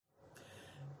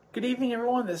Good evening,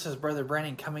 everyone. This is Brother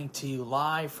Brandon coming to you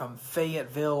live from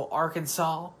Fayetteville,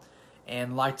 Arkansas,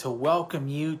 and like to welcome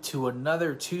you to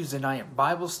another Tuesday night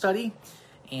Bible study.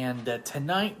 And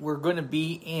tonight we're going to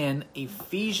be in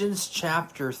Ephesians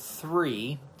chapter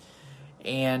 3,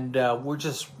 and we're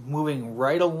just moving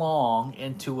right along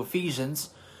into Ephesians.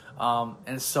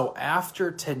 And so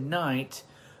after tonight,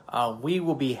 we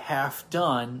will be half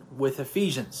done with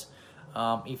Ephesians.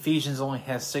 Ephesians only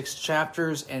has 6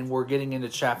 chapters, and we're getting into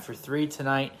chapter 3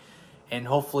 tonight, and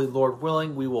hopefully, Lord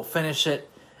willing, we will finish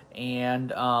it,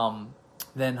 and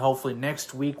then hopefully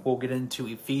next week we'll get into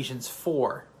Ephesians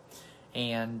 4,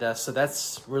 and so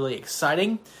that's really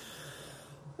exciting,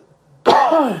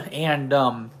 and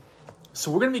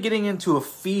so we're going to be getting into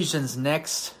Ephesians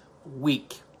next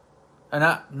week.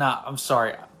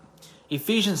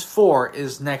 Ephesians 4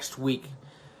 is next week.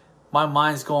 My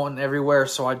mind's going everywhere,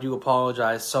 so I do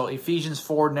apologize. So Ephesians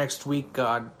 4 next week,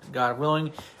 God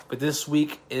willing. But this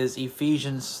week is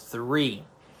Ephesians 3.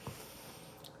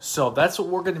 So that's what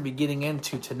we're going to be getting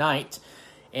into tonight.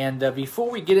 And before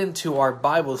we get into our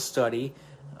Bible study,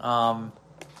 I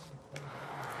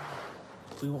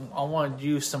want to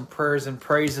do some prayers and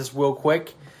praises real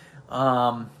quick.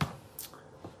 For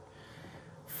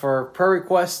prayer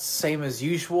requests, same as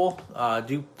usual,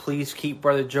 do please keep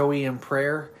Brother Joey in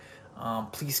prayer.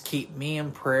 Please keep me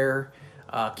in prayer,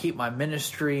 keep my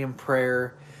ministry in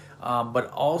prayer, but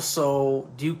also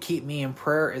do keep me in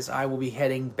prayer as I will be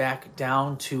heading back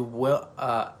down to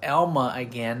Alma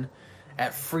again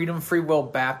at Freedom Free Will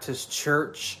Baptist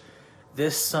Church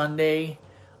this Sunday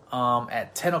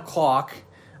at 10 o'clock.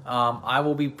 I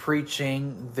will be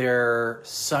preaching their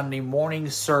Sunday morning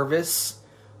service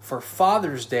for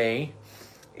Father's Day,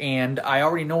 and I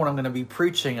already know what I'm going to be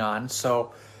preaching on,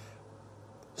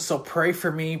 so pray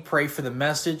for me, pray for the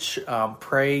message,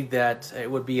 pray that it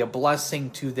would be a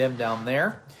blessing to them down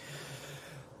there,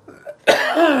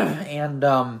 and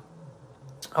a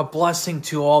blessing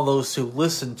to all those who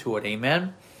listen to it,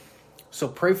 amen? So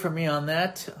pray for me on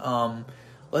that.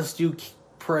 Let's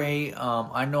pray.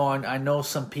 I know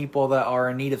some people that are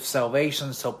in need of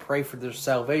salvation, so pray for their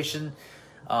salvation.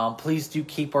 Please do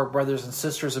keep our brothers and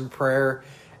sisters in prayer,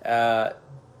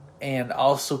 and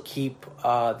also keep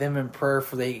them in prayer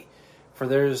for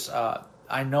there's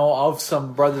I know of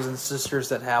some brothers and sisters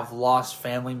that have lost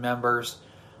family members,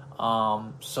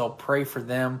 so pray for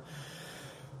them,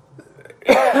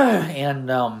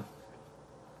 and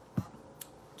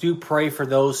do pray for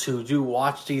those who do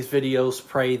watch these videos.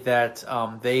 Pray that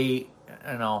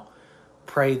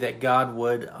pray that God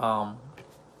would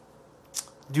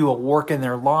do a work in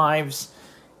their lives.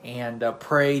 And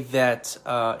pray that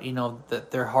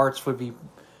that their hearts would be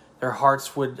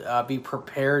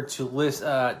prepared to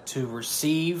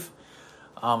receive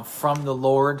from the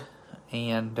Lord,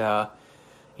 and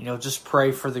just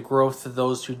pray for the growth of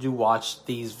those who do watch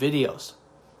these videos.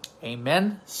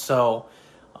 Amen. So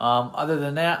other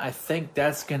than that, I think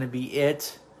that's going to be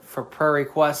it for prayer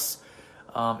requests.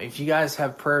 If you guys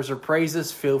have prayers or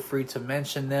praises, feel free to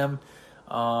mention them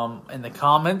in the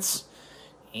comments.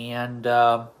 And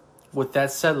with that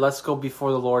said, let's go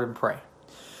before the Lord and pray.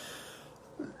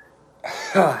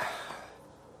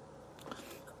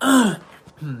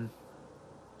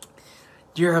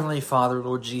 Dear Heavenly Father,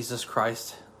 Lord Jesus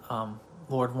Christ,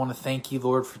 Lord, want to thank you,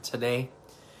 Lord, for today.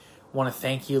 Want to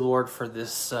thank you, Lord, for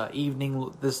this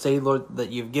evening, this day, Lord,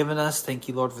 that you've given us. Thank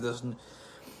you, Lord, for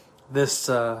this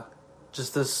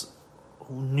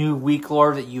new week,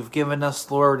 Lord, that you've given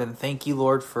us, Lord, and thank you,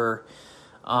 Lord, for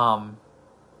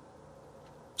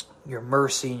your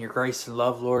mercy and your grace and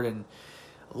love, Lord. And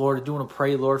Lord, I do want to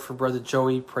pray, Lord, for Brother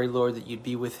Joey. Pray, Lord, that you'd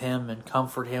be with him and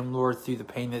comfort him, Lord, through the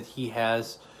pain that he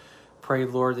has. Pray,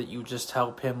 Lord, that you just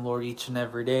help him, Lord, each and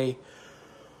every day.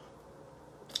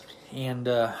 And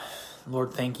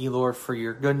Lord, thank you, Lord, for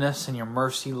your goodness and your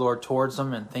mercy, Lord, towards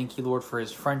him. And thank you, Lord, for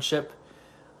his friendship.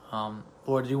 Lord,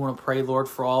 I do want to pray, Lord,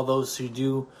 for all those who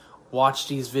do watch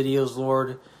these videos,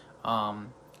 Lord. And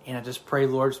I just pray,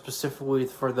 Lord, specifically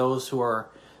for those who are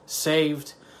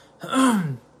saved.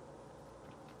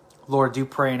 Lord, do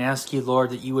pray and ask you,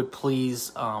 Lord, that you would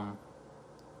please,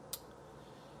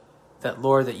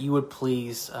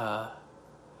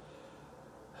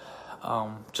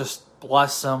 just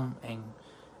bless them and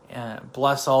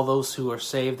bless all those who are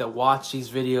saved that watch these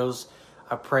videos.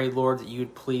 I pray, Lord, that you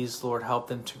would please, Lord, help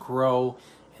them to grow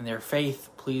in their faith.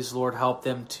 Please, Lord, help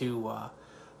them to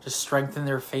just strengthen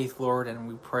their faith, Lord. And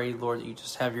we pray, Lord, that you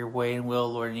just have your way and will,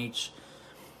 Lord, in each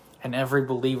and every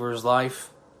believer's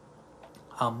life.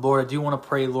 Lord, I do want to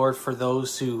pray, Lord, for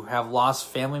those who have lost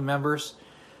family members.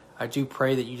 I do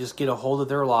pray that you just get a hold of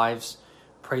their lives.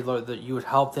 Pray, Lord, that you would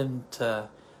help them to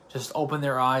just open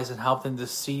their eyes and help them to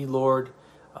see, Lord,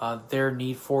 their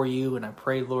need for you. And I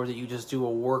pray, Lord, that you just do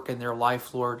a work in their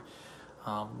life, Lord.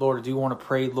 Lord, I do want to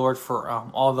pray, Lord, for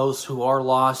all those who are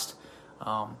lost.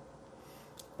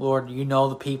 Lord, you know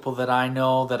the people that I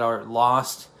know that are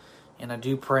lost. And I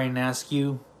do pray and ask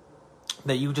you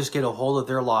that you just get a hold of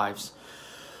their lives.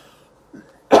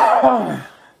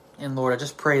 And Lord, I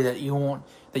just pray that you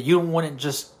wouldn't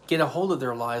just get a hold of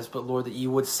their lives, but Lord, that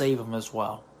you would save them as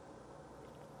well.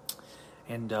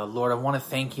 And Lord, I want to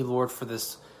thank you, Lord, for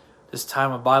this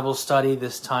time of Bible study,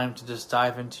 this time to just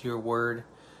dive into your word.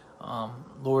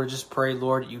 Lord, just pray,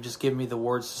 Lord, you just give me the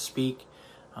words to speak.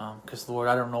 Because, Lord,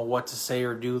 I don't know what to say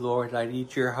or do, Lord. I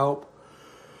need your help.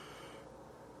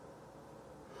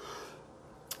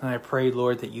 And I pray,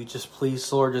 Lord, that you just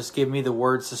please, Lord, just give me the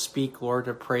words to speak, Lord.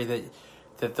 I pray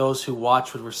that those who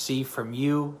watch would receive from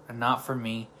you and not from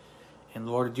me. And,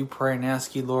 Lord, I do pray and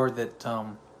ask you, Lord, that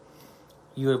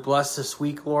you would bless this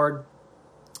week, Lord.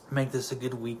 Make this a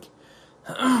good week.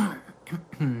 And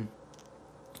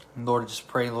Lord, I just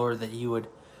pray, Lord, that you would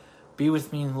be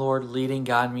with me, Lord, lead and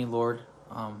guide me, Lord,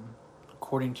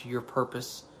 according to your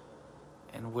purpose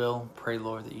and will. Pray,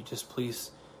 Lord, that you just please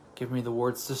give me the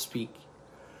words to speak.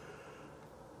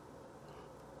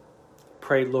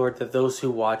 Pray, Lord, that those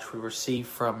who watch will receive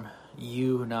from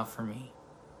you, not from me.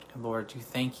 And Lord, I do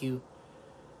thank you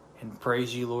and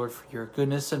praise you, Lord, for your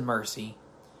goodness and mercy.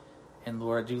 And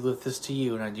Lord, I do lift this to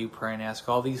you, and I do pray and ask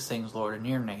all these things, Lord, in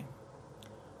your name.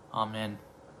 Amen.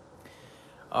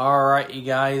 All right, you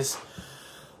guys.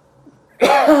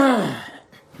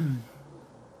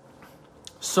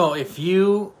 So if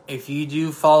you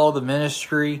do follow the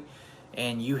ministry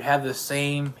and you have the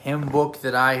same hymn book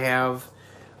that I have,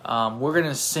 we're going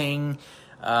to sing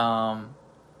a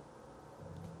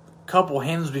couple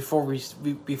hymns before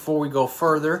we go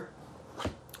further.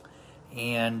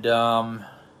 And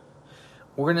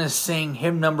we're going to sing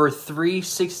hymn number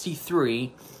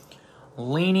 363,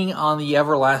 Leaning on the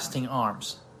Everlasting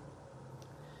Arms.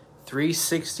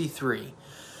 363.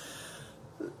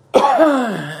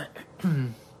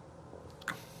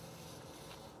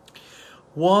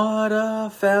 What a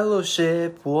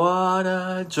fellowship, what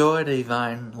a joy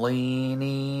divine,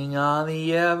 leaning on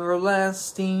the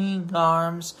everlasting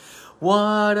arms.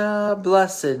 What a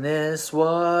blessedness,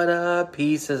 what a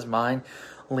peace is mine,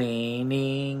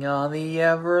 leaning on the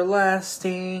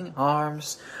everlasting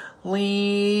arms.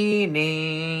 Leaning,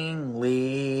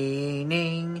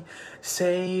 leaning,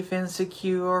 safe and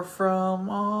secure from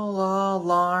all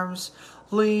alarms.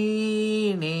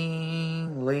 Leaning,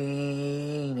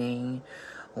 leaning,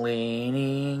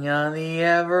 leaning on the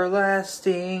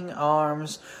everlasting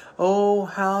arms. Oh,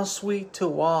 how sweet to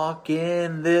walk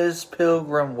in this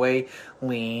pilgrim way,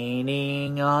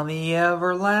 leaning on the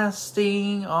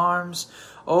everlasting arms.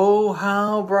 Oh,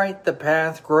 how bright the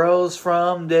path grows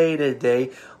from day to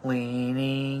day,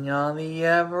 leaning on the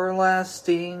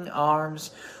everlasting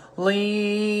arms.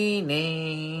 Leaning,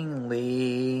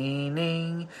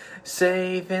 leaning,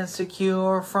 safe and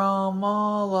secure from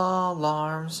all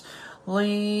alarms.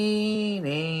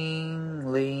 Leaning,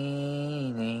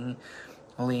 leaning,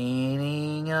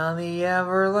 leaning on the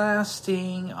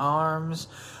everlasting arms.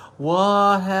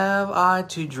 What have I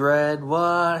to dread?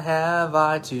 What have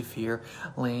I to fear?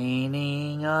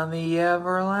 Leaning on the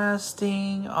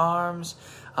everlasting arms.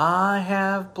 I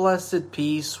have blessed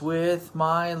peace with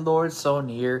my Lord so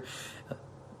near.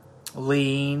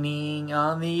 Leaning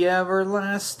on the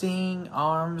everlasting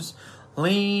arms.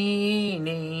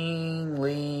 Leaning,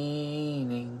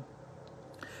 leaning,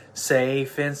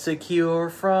 safe and secure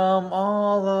from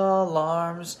all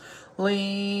alarms.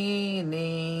 Leaning,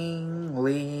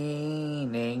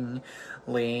 leaning,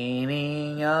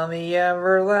 leaning on the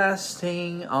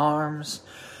everlasting arms.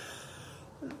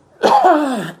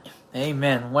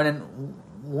 Amen.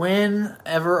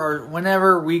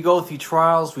 Whenever we go through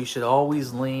trials, we should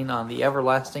always lean on the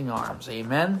everlasting arms.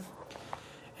 Amen.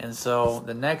 And so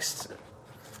the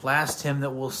last hymn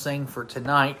that we'll sing for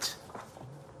tonight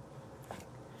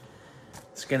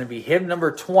is going to be hymn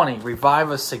number 20,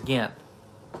 Revive Us Again.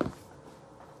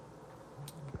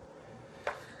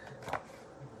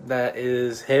 That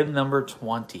is hymn number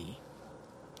 20.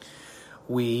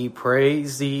 We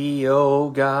praise thee, O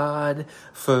God,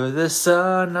 for the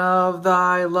Son of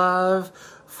thy love,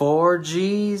 for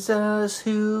Jesus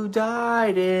who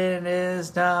died and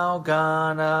is now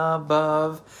gone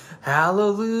above.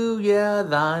 Hallelujah,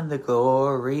 thine the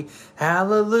glory.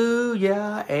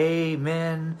 Hallelujah,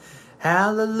 amen.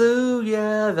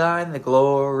 Hallelujah, thine the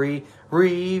glory.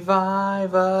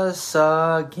 Revive us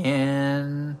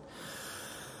again.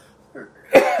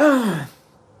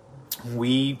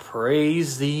 We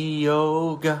praise thee,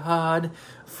 O God,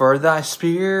 for thy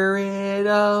spirit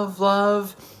of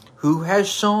love, who has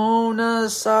shown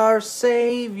us our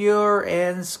Savior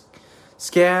and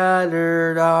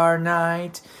scattered our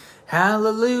night.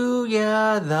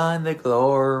 Hallelujah, thine the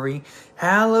glory.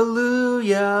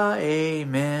 Hallelujah,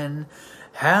 amen.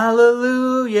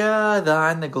 Hallelujah,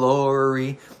 thine the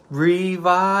glory.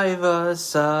 Revive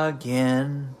us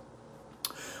again.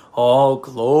 All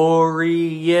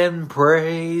glory and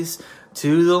praise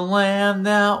to the Lamb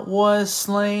that was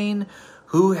slain,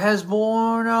 who has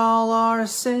borne all our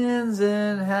sins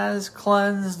and has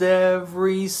cleansed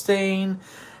every stain.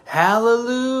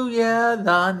 Hallelujah,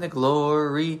 thine the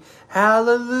glory.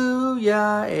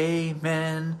 Hallelujah,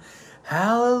 amen.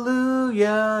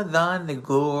 Hallelujah, thine the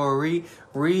glory.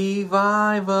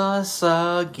 Revive us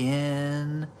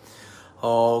again.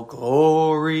 All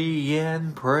glory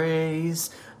and praise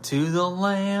to the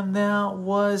Lamb that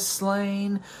was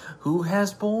slain, who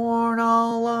has borne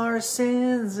all our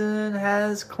sins and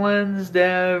has cleansed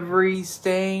every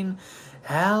stain.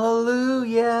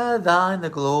 Hallelujah, thine the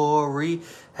glory.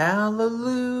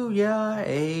 Hallelujah,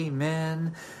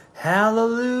 amen.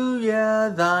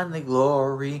 Hallelujah, thine the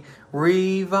glory.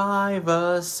 Revive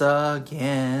us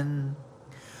again.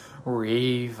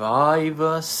 Revive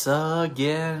us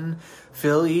again.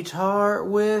 Fill each heart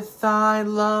with thy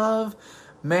love.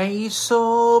 May each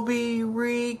soul be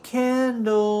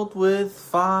rekindled with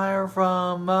fire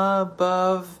from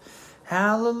above.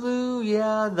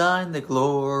 Hallelujah, thine the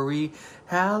glory.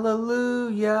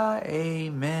 Hallelujah,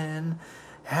 amen.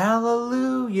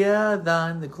 Hallelujah,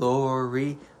 thine the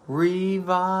glory.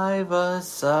 Revive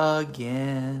us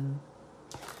again.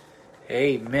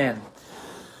 Amen.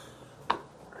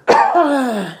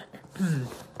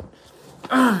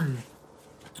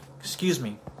 Excuse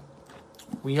me.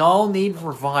 We all need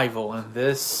revival in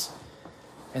this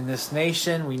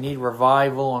nation. We need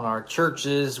revival in our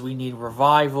churches. We need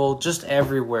revival just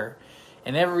everywhere,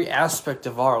 in every aspect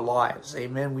of our lives.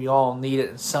 Amen. We all need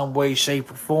it in some way, shape,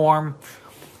 or form.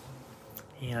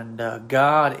 And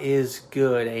God is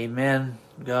good. Amen.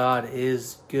 God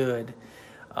is good.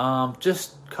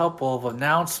 Just a couple of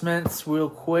announcements real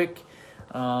quick.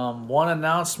 One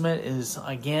announcement is,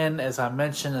 again, as I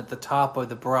mentioned at the top of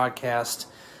the broadcast,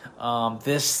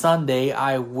 this Sunday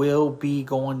I will be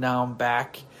going down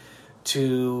back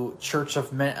to Church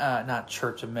of not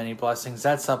Church of Many Blessings.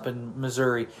 That's up in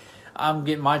Missouri. I'm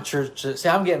getting my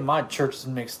churches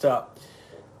mixed up.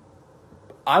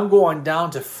 I'm going down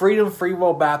to Freedom Free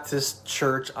Will Baptist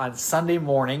Church on Sunday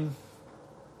morning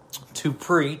to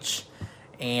preach,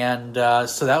 and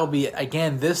so that will be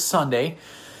again this Sunday.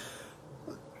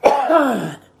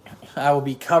 I will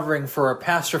be covering for a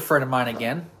pastor friend of mine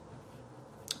again.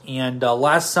 And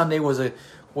last Sunday was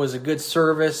a good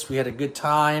service. We had a good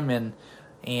time,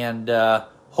 and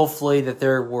hopefully that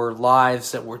there were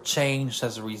lives that were changed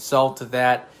as a result of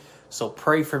that. So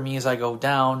pray for me as I go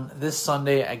down this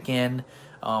Sunday again.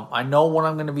 I know what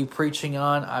I'm going to be preaching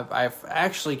on. I've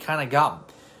actually kind of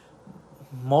got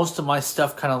most of my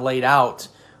stuff kind of laid out.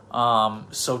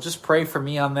 So just pray for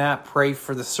me on that. Pray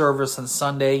for the service on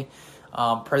Sunday.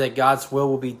 Pray that God's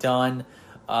will be done.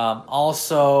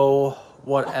 Also,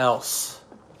 what else?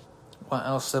 What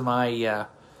else am I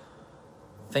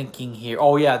thinking here?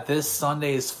 Oh yeah, this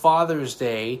Sunday is Father's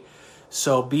Day.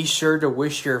 So be sure to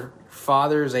wish your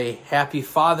fathers a happy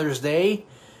Father's Day.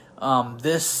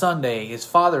 This Sunday is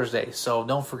Father's Day, so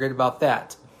don't forget about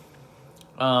that.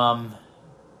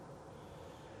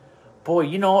 Boy,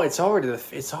 you know, it's already the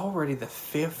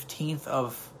 15th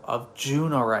of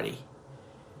June already.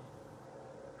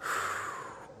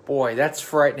 Boy, that's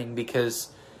frightening because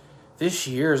this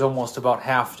year is almost about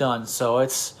half done. So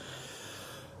it's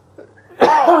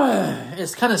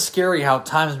kind of scary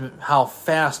how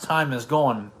fast time is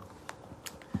going.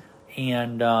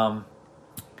 And but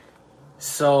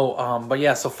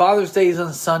yeah, so Father's Day is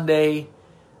on Sunday.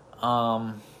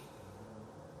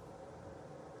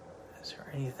 Is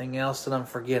there anything else that I'm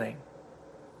forgetting?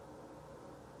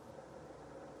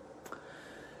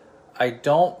 I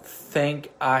don't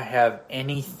think I have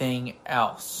anything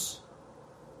else.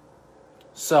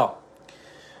 So,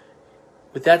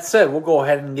 with that said, we'll go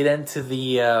ahead and get into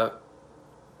the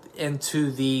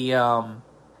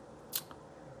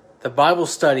Bible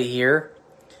study here.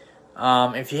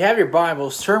 If you have your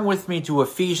Bibles, turn with me to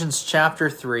Ephesians chapter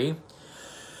 3.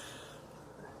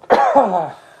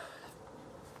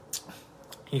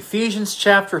 Ephesians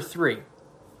chapter 3.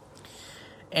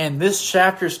 And this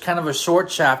chapter is kind of a short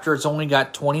chapter. It's only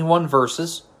got 21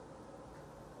 verses.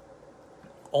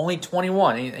 Only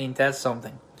 21. Ain't that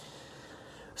something?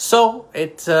 So,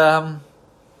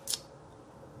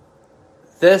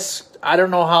 I don't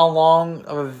know how long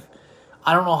of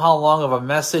a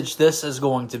message this is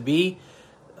going to be,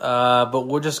 but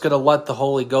we're just going to let the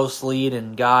Holy Ghost lead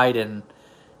and guide, and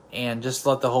just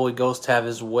let the Holy Ghost have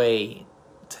His way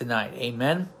tonight.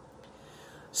 Amen.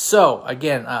 So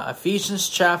again, Ephesians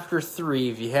chapter 3,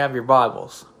 if you have your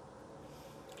Bibles,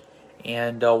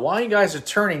 and while you guys are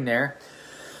turning there,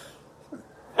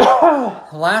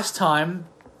 last time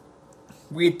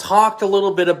we talked a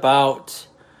little bit about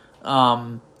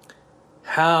how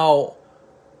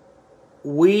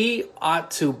we ought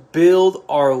to build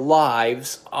our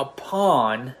lives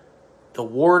upon the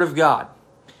Word of God.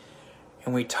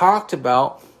 And we talked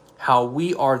about how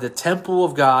we are the temple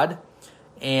of God,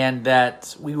 and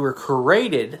that we were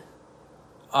created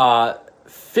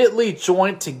fitly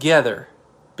joined together,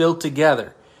 built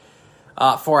together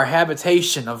for a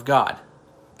habitation of God,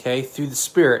 okay, through the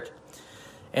Spirit.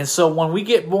 And so when we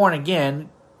get born again,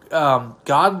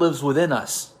 God lives within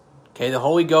us. Okay, the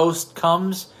Holy Ghost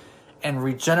comes and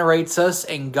regenerates us,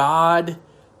 and God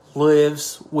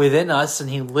lives within us, and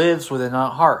He lives within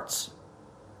our hearts.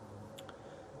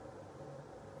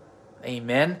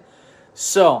 Amen.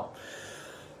 So,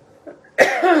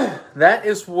 that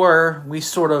is where we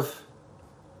sort of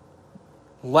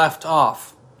left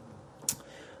off.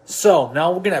 So,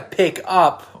 now we're going to pick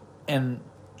up in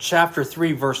chapter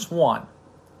 3, verse 1.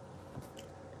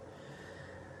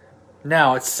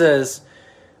 Now, it says,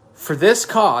 "For this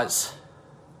cause,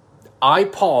 I,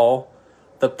 Paul,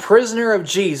 the prisoner of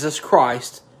Jesus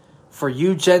Christ, for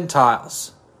you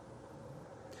Gentiles."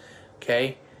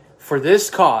 Okay? For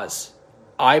this cause,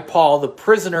 I, Paul, the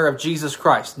prisoner of Jesus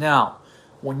Christ. Now,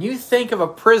 when you think of a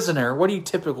prisoner, what do you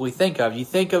typically think of? You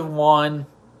think of one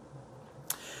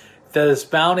that is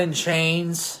bound in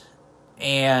chains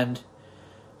and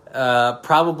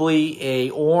probably a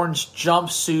orange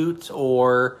jumpsuit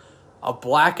or a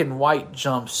black and white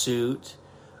jumpsuit.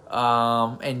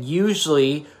 And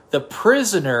usually the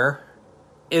prisoner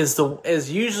is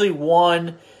usually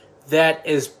one that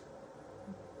is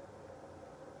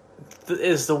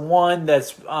the one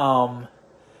that's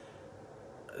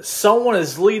someone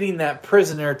is leading that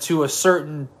prisoner to a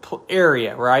certain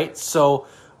area, right? So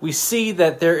we see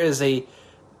that the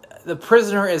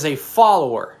prisoner is a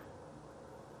follower.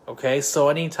 Okay, so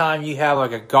anytime you have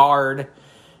like a guard,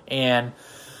 and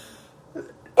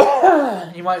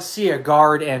you might see a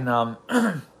guard and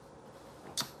a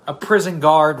prison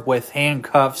guard with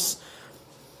handcuffs,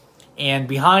 and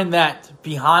behind that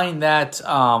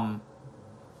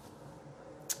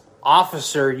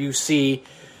officer, you see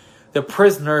the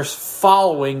prisoners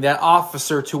following that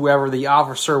officer to wherever the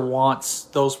officer wants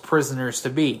those prisoners to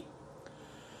be.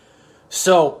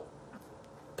 So,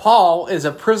 Paul is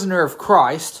a prisoner of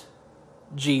Christ,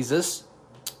 Jesus,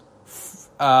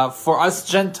 for us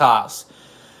Gentiles.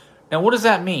 Now, what does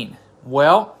that mean?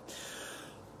 Well,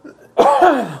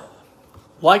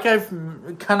 like I've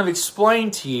kind of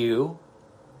explained to you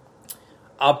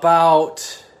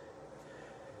about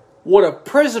what a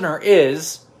prisoner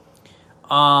is,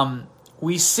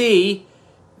 we see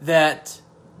that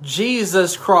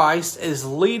Jesus Christ is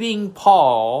leading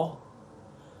Paul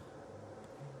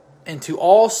into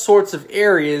all sorts of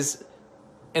areas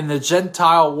in the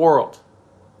Gentile world.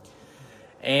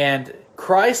 And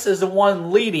Christ is the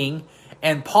one leading,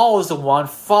 and Paul is the one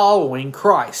following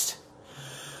Christ.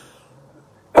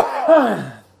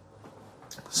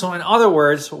 So in other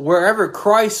words, wherever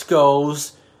Christ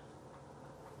goes,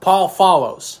 Paul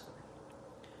follows.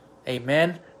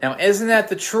 Amen. Now, isn't that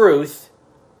the truth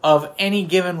of any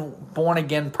given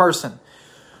born-again person?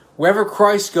 Wherever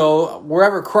Christ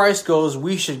goes,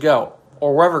 we should go.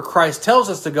 Or wherever Christ tells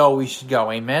us to go, we should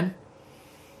go. Amen.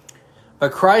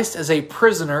 But Christ is a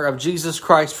prisoner of Jesus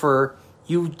Christ for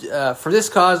you. For this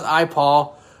cause, I,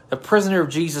 Paul, the prisoner of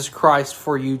Jesus Christ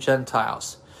for you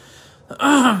Gentiles.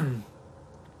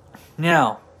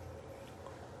 Now,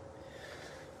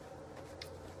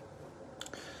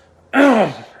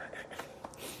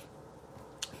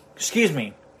 excuse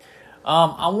me.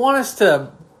 I want us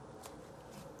to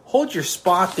hold your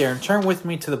spot there and turn with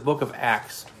me to the book of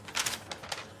Acts.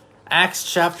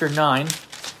 Acts chapter 9.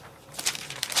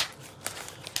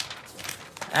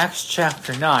 Acts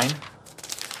chapter 9.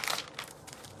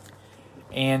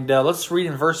 And let's read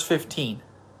in verse 15.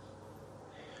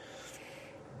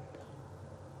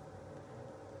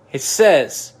 It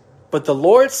says, "But the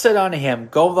Lord said unto him,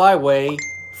 Go thy way,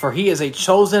 for he is a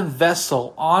chosen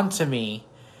vessel unto me,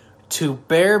 to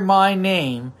bear my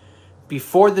name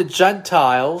before the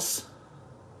Gentiles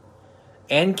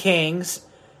and kings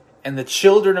and the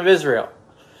children of Israel."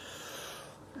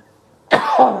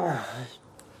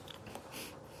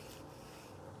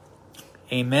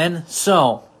 Amen.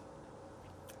 So,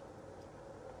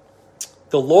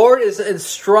 the Lord is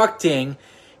instructing,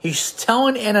 He's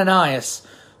telling Ananias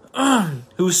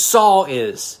who Saul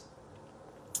is,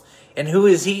 and who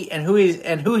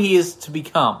he is to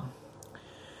become.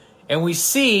 And we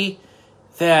see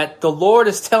that the Lord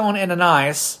is telling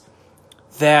Ananias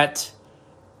that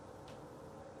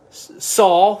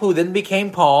Saul, who then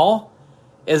became Paul,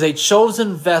 is a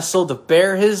chosen vessel to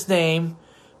bear his name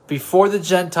before the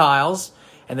Gentiles.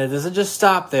 And it doesn't just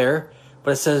stop there,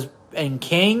 but it says, and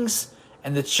kings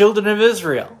and the children of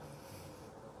Israel.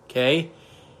 Okay?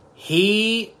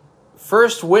 He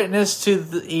first went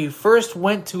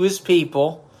to his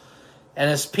people, and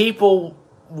his people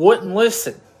wouldn't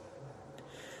listen.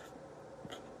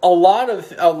 A lot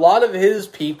of his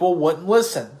people wouldn't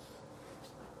listen.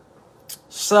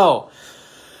 So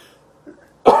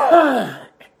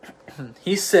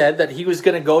he said that he was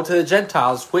going to go to the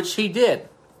Gentiles, which he did.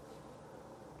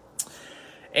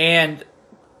 And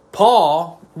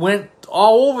Paul went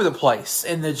all over the place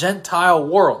in the Gentile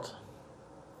world.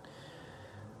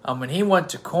 And he went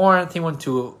to Corinth, he went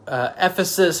to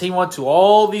Ephesus, he went to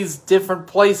all these different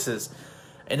places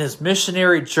in his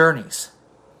missionary journeys.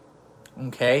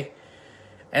 Okay?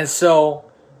 And so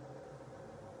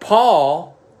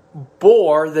Paul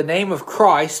bore the name of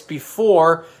Christ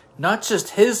before not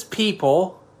just his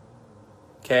people,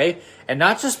 okay, and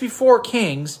not just before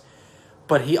kings,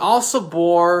 but he also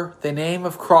bore the name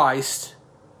of Christ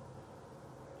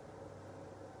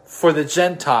for the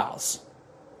Gentiles.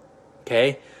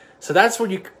 Okay? So that's where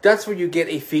you get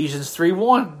Ephesians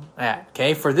 3:1 at.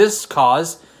 Okay? For this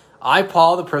cause, I,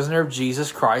 Paul, the prisoner of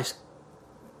Jesus Christ,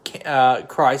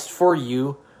 for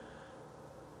you.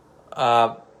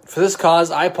 For this cause,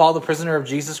 I, Paul, the prisoner of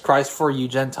Jesus Christ, for you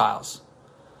Gentiles.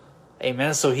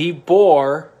 Amen. So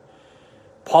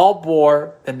Paul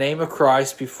bore the name of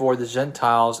Christ before the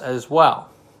Gentiles as well.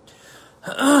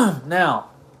 Now,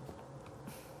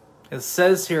 it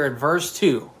says here in verse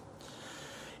 2,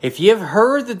 if ye have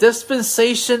heard the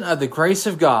dispensation of the grace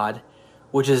of God,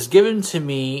 which is given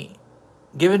me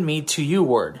to you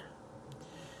ward,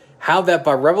 how that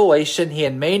by revelation he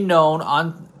had made known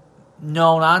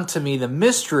unto me the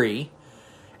mystery,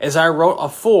 as I wrote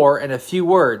afore in a few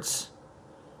words,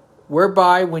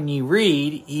 whereby when ye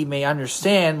read, ye may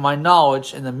understand my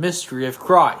knowledge in the mystery of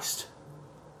Christ.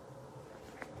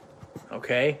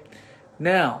 Okay?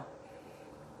 Now,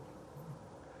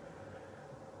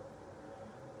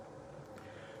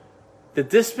 the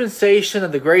dispensation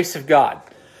of the grace of God.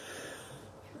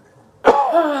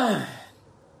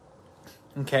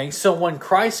 Okay, so when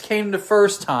Christ came the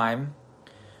first time,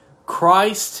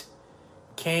 Christ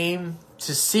came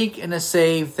to seek and to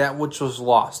save that which was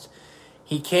lost.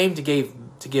 He came to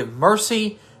give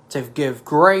mercy, to give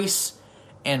grace,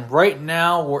 and right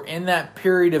now we're in that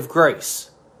period of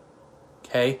grace.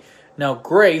 Okay? Now,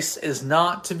 grace is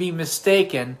not to be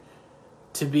mistaken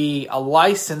to be a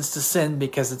license to sin,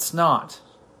 because it's not.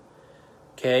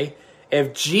 Okay?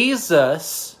 If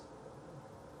Jesus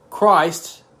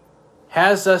Christ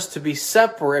has us to be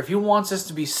separate, if he wants us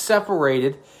to be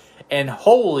separated and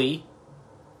holy,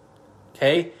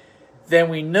 okay, then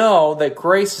we know that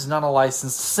grace is not a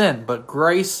license to sin, but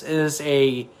grace is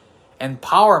a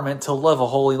empowerment to live a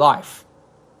holy life.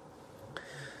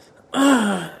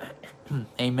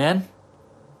 Amen.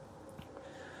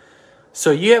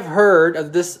 So you have heard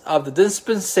of the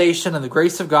dispensation of the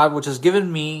grace of God, which is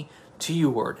given me to you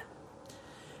ward.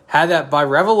 How that by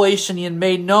revelation he had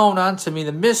made known unto me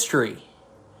the mystery,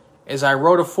 as I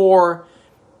wrote afore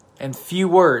in few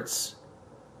words,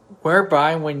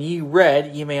 whereby when ye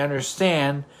read, ye may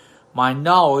understand my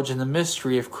knowledge in the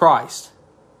mystery of Christ,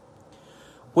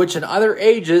 which in other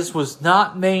ages was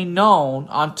not made known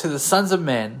unto the sons of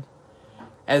men,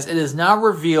 as it is now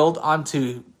revealed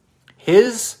unto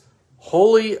his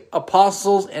holy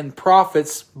apostles and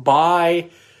prophets by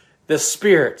the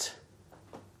Spirit.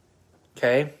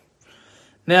 Okay?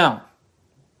 Now,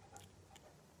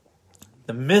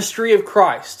 the mystery of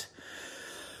Christ.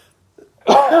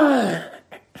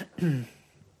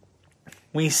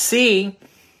 We see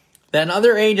that in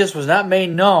other ages was not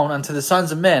made known unto the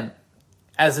sons of men,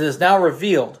 as it is now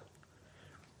revealed.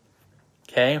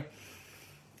 Okay?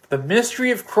 The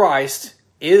mystery of Christ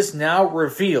is now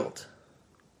revealed.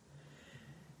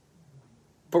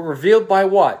 But revealed by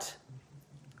what?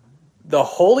 The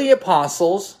holy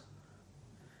apostles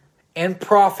and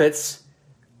prophets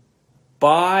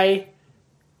by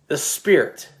the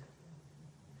Spirit.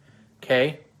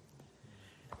 Okay?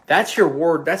 That's your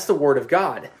word. That's the Word of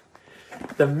God.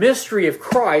 The mystery of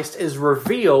Christ is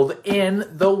revealed in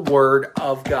the Word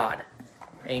of God.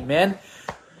 Amen?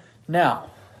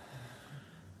 Now,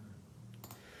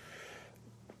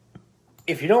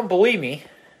 if you don't believe me,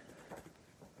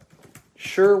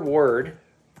 sure word.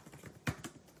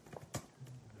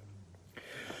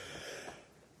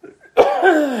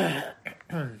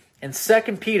 In 2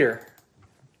 Peter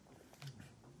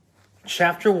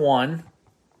chapter 1,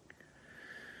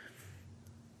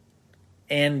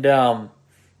 and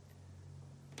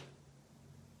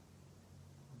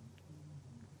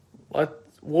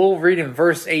we'll read in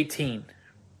verse 18.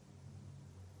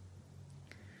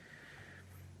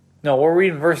 No, we'll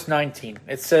read in verse 19.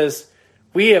 It says,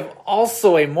 "We have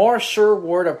also a more sure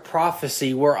word of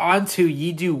prophecy, whereunto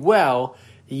ye do well,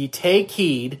 that ye take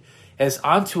heed, as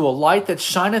unto a light that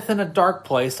shineth in a dark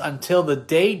place, until the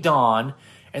day dawn,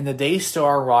 and the day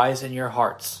star rise in your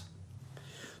hearts."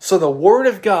 So the word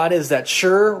of God is that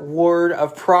sure word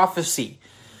of prophecy.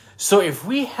 So if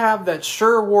we have that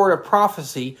sure word of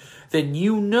prophecy, then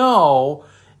you know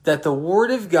that the word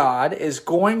of God is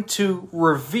going to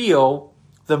reveal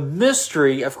the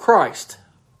mystery of Christ.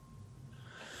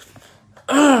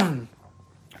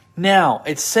 Now,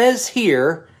 it says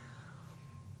here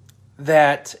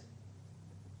that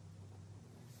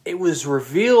it was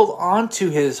revealed unto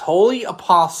his holy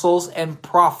apostles and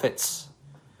prophets.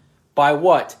 By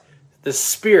what? The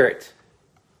Spirit.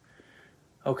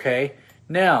 Okay,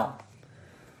 now,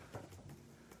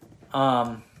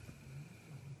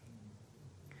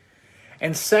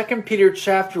 in 2 Peter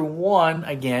chapter 1,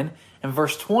 again, in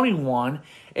verse 21,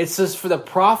 it says, "For the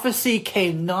prophecy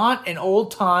came not in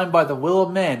old time by the will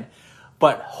of men,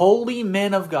 but holy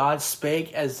men of God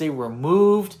spake as they were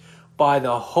moved by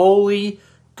the Holy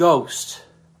Ghost."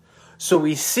 So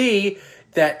we see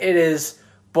that it is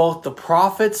both the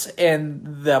prophets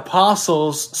and the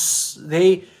apostles,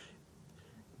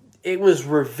 it was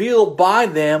revealed by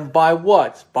them by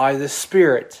what? By the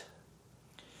Spirit.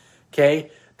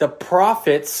 Okay? The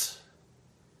prophets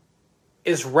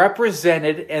is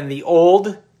represented in the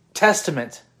Old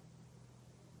Testament.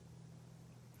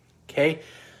 Okay?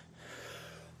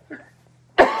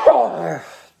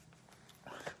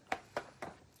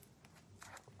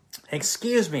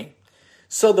 Excuse me.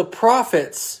 So the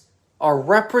prophets are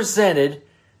represented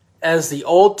as the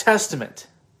Old Testament.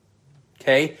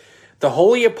 Okay? The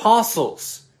holy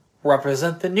apostles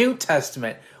represent the New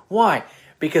Testament. Why?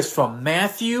 Because from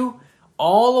Matthew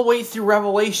all the way through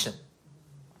Revelation,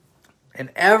 and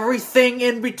everything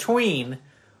in between,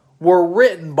 were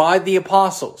written by the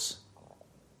apostles.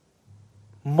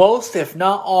 Most, if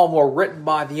not all, were written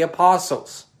by the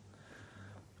apostles.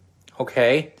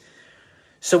 Okay?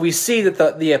 So we see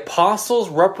that the apostles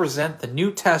represent the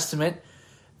New Testament.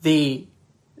 The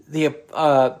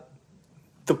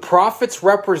prophets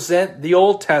represent the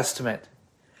Old Testament.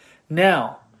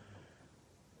 Now,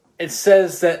 it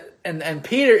says that, and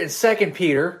Peter, in 2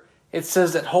 Peter, it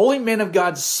says that holy men of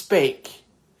God spake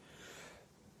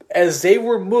as they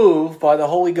were moved by the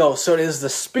Holy Ghost. So it is the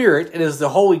Spirit, it is the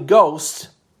Holy Ghost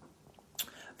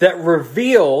that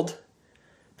revealed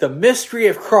the mystery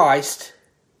of Christ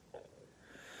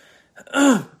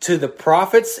to the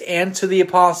prophets and to the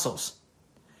apostles.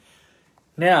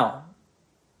 Now,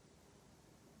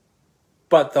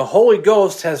 but the Holy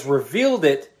Ghost has revealed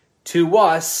it to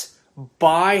us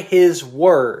by His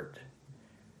Word.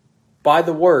 By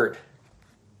the Word.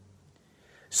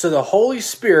 So the Holy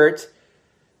Spirit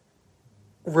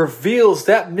reveals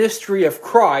that mystery of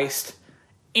Christ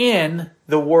in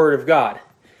the Word of God.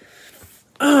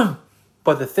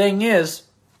 But the thing is,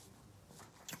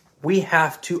 we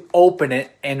have to open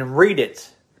it and read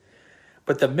it.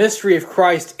 But the mystery of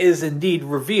Christ is indeed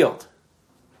revealed.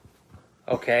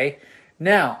 Okay?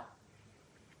 Now,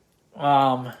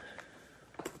 in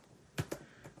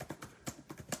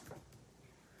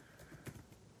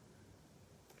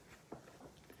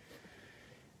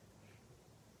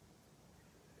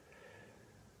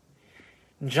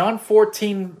John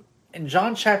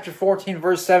chapter 14,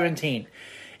 verse 17,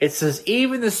 it says,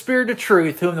 "Even the Spirit of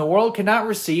truth, whom the world cannot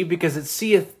receive, because it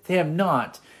seeth him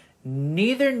not,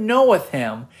 neither knoweth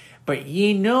him, but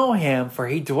ye know him, for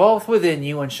he dwelleth within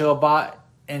you, and shall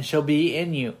be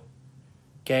in you."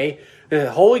 Okay? The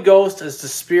Holy Ghost is the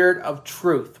Spirit of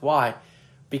truth. Why?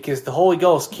 Because the Holy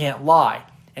Ghost can't lie,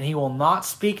 and he will not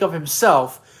speak of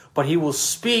himself, but he will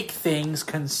speak things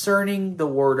concerning the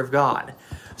Word of God.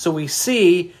 So we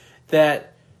see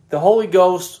that the Holy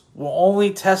Ghost will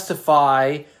only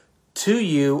testify to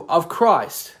you of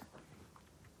Christ.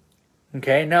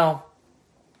 Okay, now,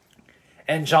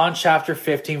 in John chapter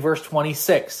 15, verse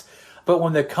 26, "But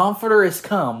when the Comforter is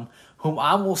come, whom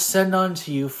I will send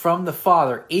unto you from the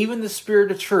Father, even the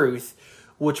Spirit of truth,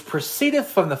 which proceedeth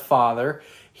from the Father,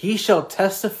 he shall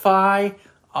testify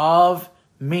of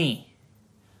me."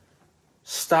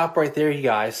 Stop right there, you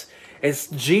guys. It's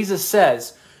Jesus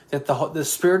says that the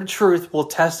Spirit of truth will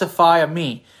testify of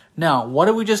me. Now, what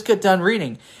did we just get done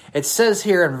reading? It says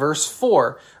here in verse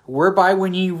 4, whereby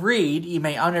when ye read, ye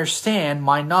may understand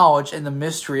my knowledge in the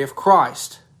mystery of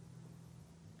Christ,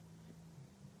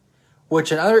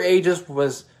 which in other ages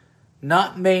was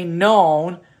not made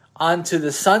known unto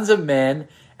the sons of men,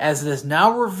 as it is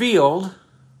now revealed.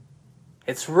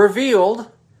 It's revealed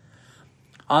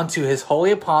unto his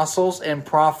holy apostles and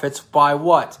prophets by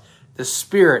what? The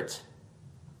Spirit.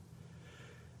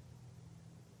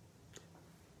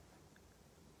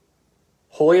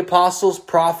 Holy apostles,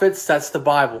 prophets, that's the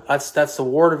Bible. That's the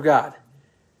Word of God.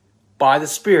 By the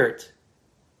Spirit.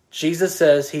 Jesus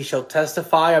says, he shall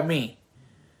testify of me.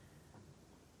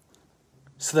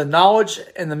 So the knowledge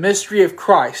and the mystery of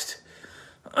Christ,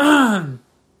 the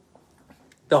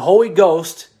Holy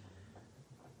Ghost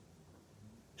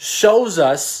shows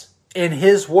us in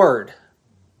his Word.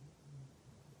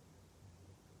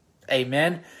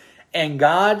 Amen. And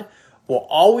God will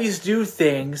always do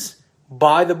things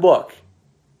by the book.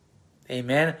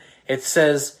 Amen. It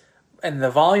says in the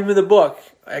volume of the book,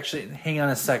 actually, hang on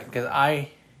a second, because I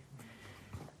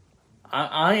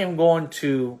am going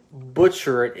to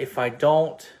butcher it if I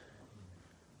don't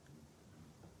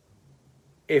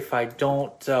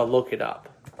look it up.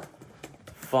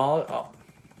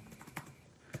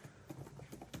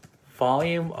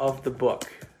 Volume of the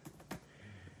book.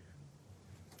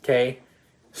 Okay.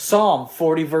 Psalm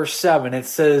 40 verse 7, it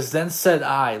says, then said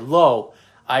I, lo,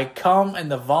 I come in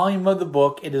the volume of the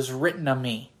book, it is written of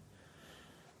me.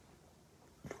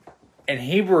 In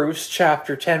Hebrews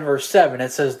chapter 10 verse 7,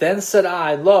 it says, then said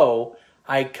I, lo,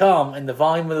 I come in the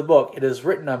volume of the book, it is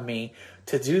written of me,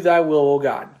 to do thy will, O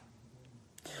God.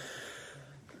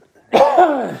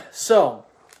 So,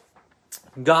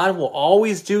 God will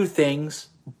always do things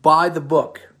by the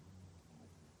book.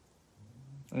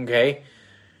 Okay?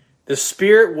 The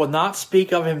Spirit will not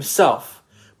speak of himself,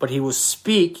 but he will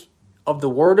speak of the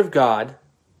Word of God.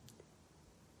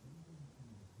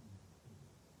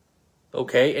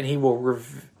 Okay, and he will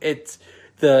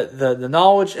the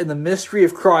knowledge and the mystery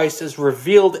of Christ is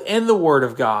revealed in the Word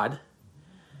of God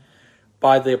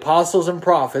by the apostles and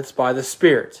prophets by the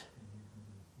Spirit.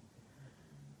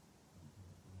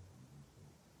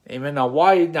 Amen. Now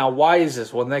why is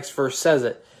this? Well, the next verse says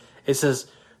it. It says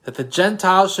that the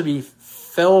Gentiles should be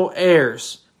fellow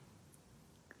heirs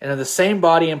and of the same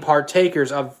body and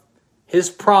partakers of his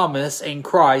promise in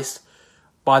Christ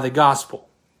by the gospel.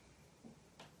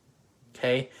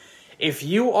 Okay? If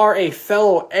you are a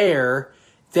fellow heir,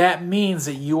 that means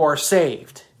that you are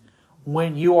saved.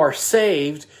 When you are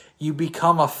saved, you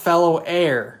become a fellow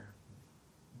heir.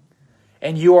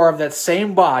 And you are of that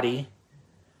same body,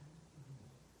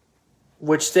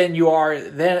 which then you are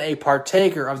then a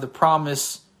partaker of the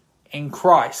promise in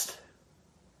Christ.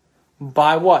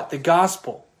 By what? The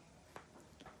gospel.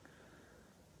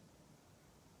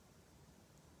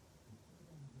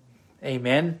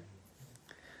 Amen.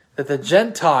 That the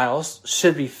Gentiles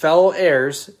should be fellow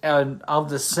heirs of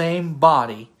the same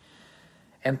body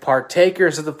and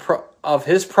partakers of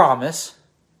his promise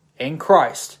in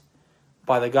Christ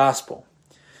by the gospel.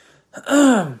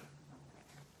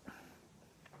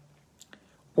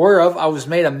 Whereof I was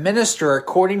made a minister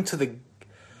according to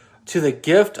the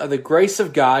gift of the grace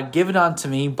of God given unto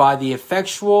me by the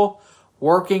effectual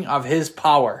working of his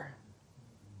power.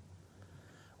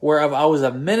 Whereof I was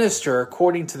a minister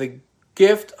according to the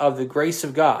gift of the grace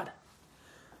of God.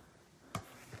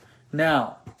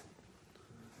 Now,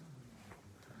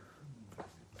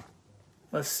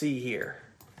 let's see here.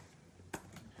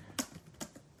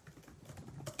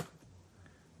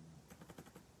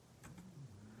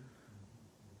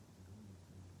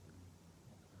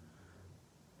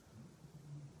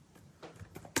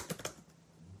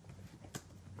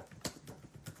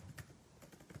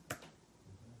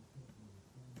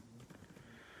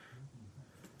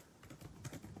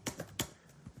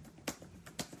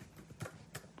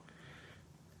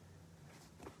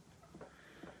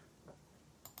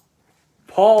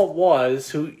 Paul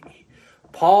was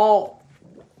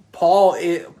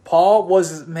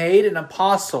made an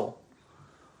apostle,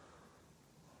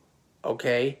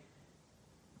 okay,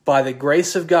 by the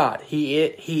grace of God. He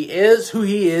is who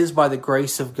he is by the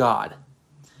grace of God.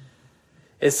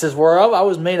 It says, whereof I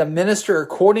was made a minister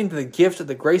according to the gift of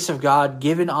the grace of God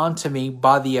given unto me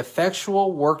by the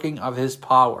effectual working of his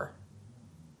power.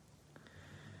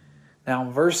 Now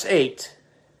in verse 8,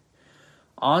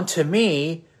 unto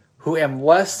me, who am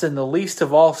less than the least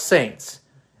of all saints,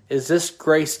 is this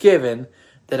grace given,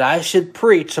 that I should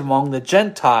preach among the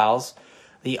Gentiles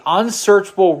the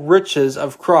unsearchable riches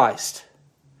of Christ,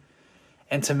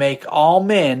 and to make all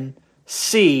men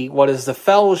see what is the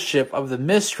fellowship of the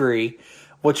mystery,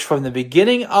 which from the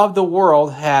beginning of the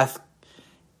world hath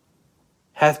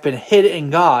been hid in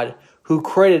God, who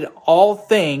created all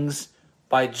things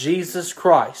by Jesus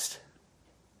Christ.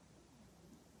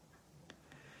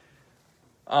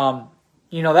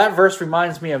 That verse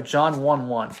reminds me of John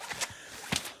 1:1.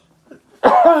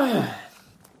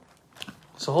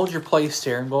 So hold your place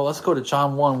here and let's go to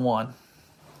John 1:1.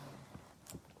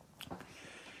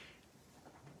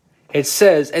 It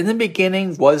says, "In the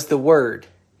beginning was the Word,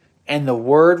 and the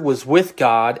Word was with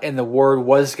God, and the Word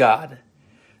was God.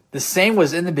 The same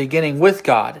was in the beginning with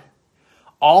God.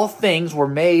 All things were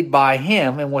made by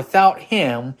Him, and without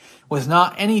Him was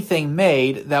not anything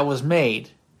made that was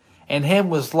made. In Him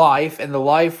was life, and the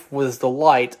life was the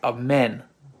light of men."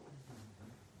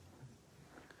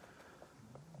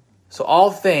 So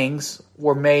all things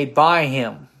were made by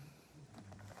Him.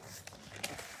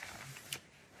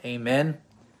 Amen.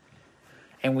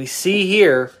 And we see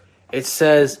here, it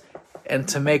says, "And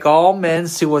to make all men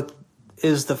see what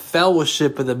is the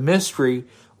fellowship of the mystery,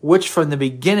 which from the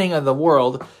beginning of the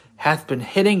world hath been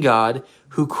hid in God,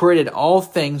 who created all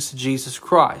things to Jesus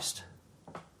Christ."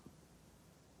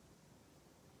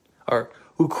 Or,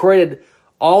 who created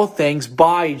all things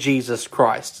by Jesus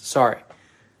Christ. Sorry.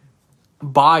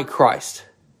 By Christ.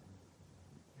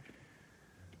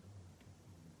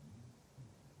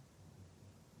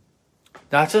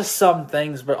 Not just some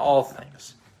things, but all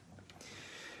things.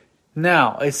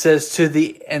 Now, it says, "To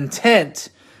the intent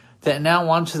that now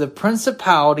unto the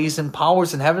principalities and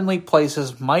powers in heavenly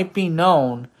places might be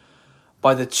known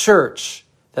by the church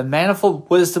the manifold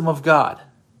wisdom of God,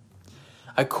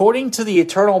 according to the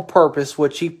eternal purpose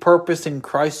which He purposed in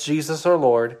Christ Jesus our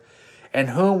Lord, in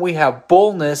whom we have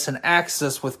boldness and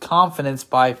access with confidence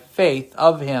by faith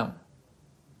of Him."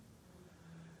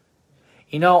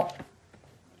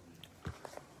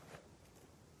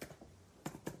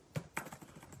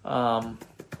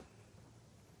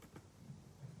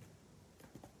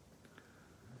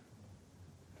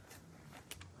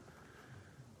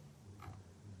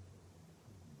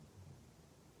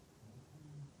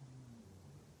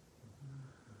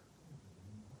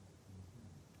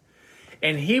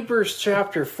 In Hebrews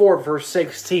chapter 4, verse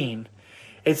 16,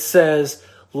 it says,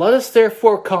 "Let us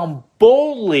therefore come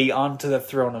boldly unto the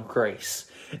throne of grace,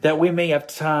 that we may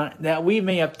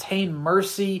obtain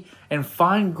mercy and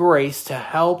find grace to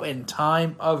help in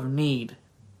time of need.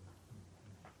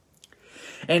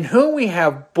 In whom we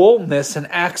have boldness and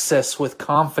access with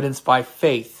confidence by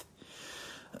faith."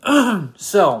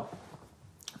 So,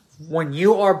 when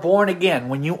you are born again,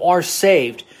 when you are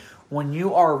saved, when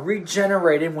you are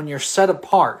regenerated, when you're set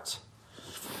apart,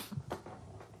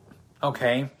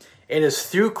 it is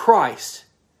through Christ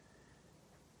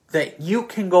that you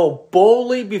can go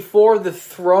boldly before the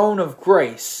throne of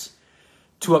grace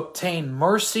to obtain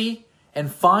mercy and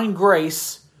find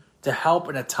grace to help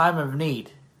in a time of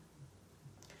need.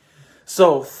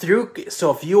 So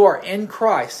if you are in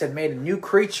Christ and made a new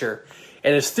creature,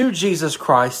 it is through Jesus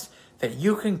Christ that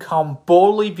you can come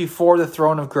boldly before the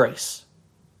throne of grace.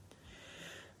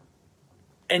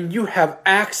 And you have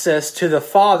access to the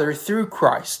Father through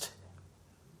Christ.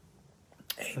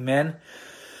 Amen.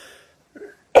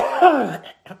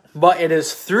 But it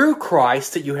is through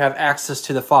Christ that you have access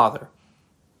to the Father.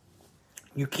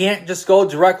 You can't just go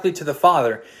directly to the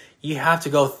Father. You have to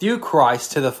go through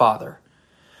Christ to the Father.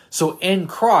 So in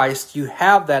Christ, you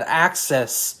have that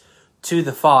access to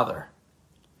the Father.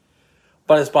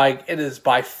 But it is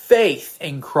by faith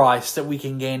in Christ that we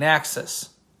can gain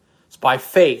access. It's by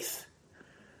faith.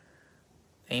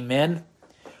 Amen.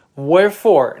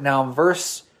 Wherefore, now in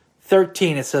verse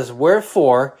 13 it says,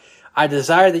 "Wherefore I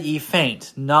desire that ye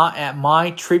faint not at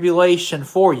my tribulation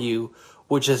for you,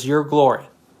 which is your glory.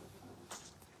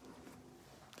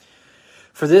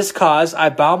 For this cause I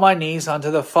bow my knees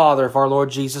unto the Father of our Lord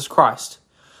Jesus Christ,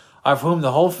 of whom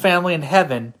the whole family in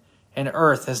heaven and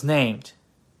earth is named,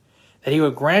 that He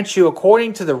would grant you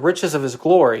according to the riches of His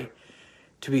glory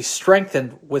to be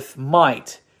strengthened with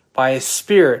might by His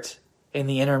Spirit in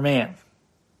the inner man."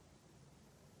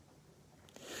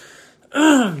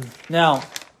 Now,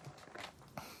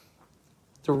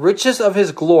 the riches of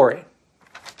His glory.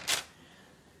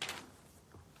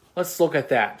 Let's look at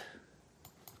that.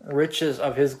 Riches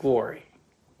of His glory.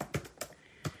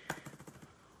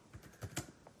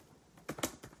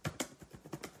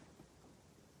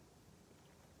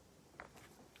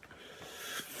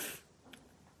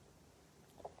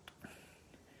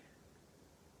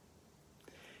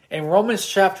 In Romans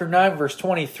chapter 9, verse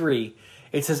 23,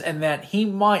 it says, "And that He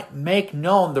might make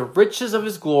known the riches of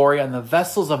His glory on the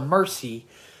vessels of mercy,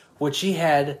 which He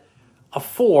had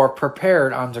afore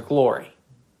prepared unto glory.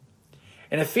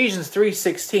 In Ephesians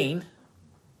 3:16,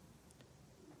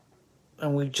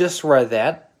 and we just read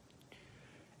that,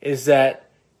 is that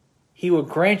he would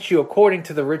grant you according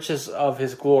to the riches of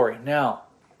his glory. Now,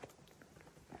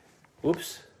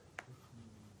 oops.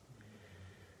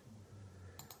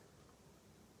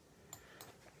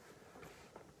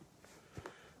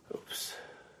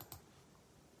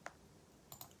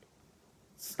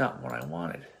 It's not what I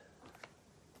wanted.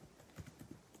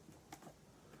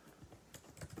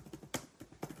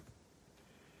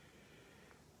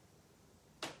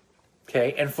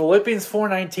 Okay, in Philippians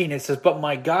 4:19 it says, "But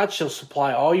my God shall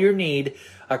supply all your need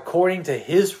according to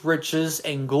his riches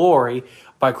and glory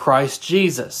by Christ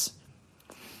Jesus."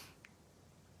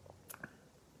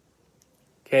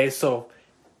 Okay, so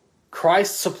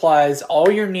Christ supplies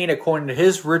all your need according to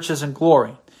his riches and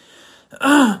glory.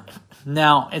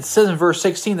 Now, it says in verse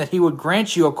 16 that he would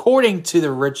grant you according to the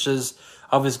riches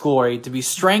of his glory to be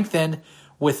strengthened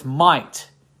with might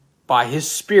by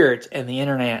his Spirit and the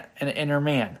inner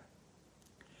man.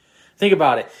 Think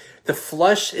about it. The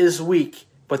flesh is weak,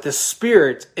 but the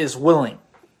Spirit is willing.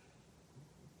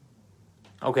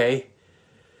 Okay?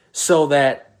 So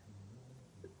that,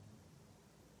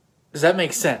 does that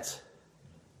make sense?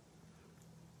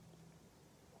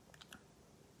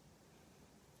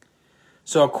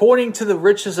 So according to the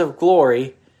riches of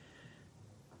glory,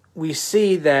 we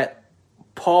see that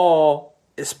Paul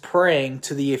is praying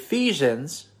to the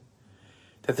Ephesians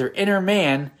that their inner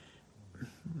man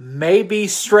may be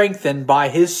strengthened by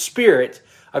his Spirit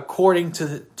according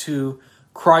to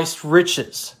Christ's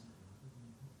riches,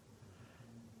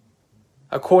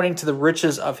 according to the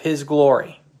riches of his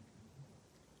glory,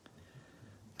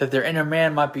 that their inner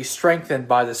man might be strengthened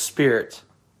by the Spirit.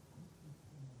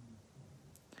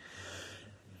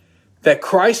 That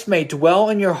Christ may dwell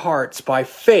in your hearts by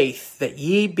faith, that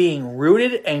ye being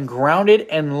rooted and grounded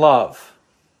in love.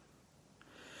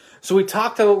 So we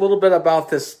talked a little bit about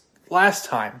this last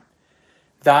time.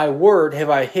 Thy word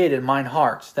have I hid in mine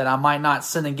heart, that I might not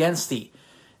sin against thee.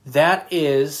 That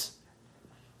is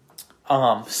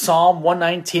Psalm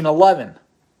 119:11.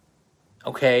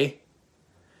 Okay?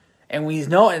 And we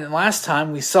know, and last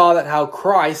time we saw that how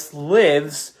Christ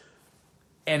lives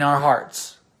in our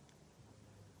hearts.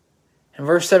 In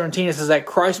verse 17 it says that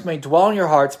Christ may dwell in your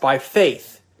hearts by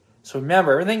faith. So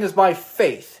remember, everything is by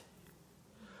faith.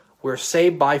 We're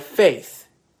saved by faith.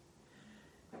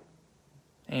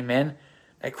 Amen.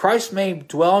 That Christ may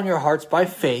dwell in your hearts by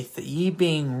faith, that ye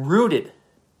being rooted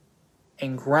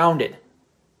and grounded.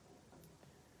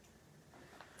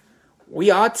 We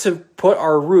ought to put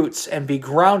our roots and be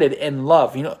grounded in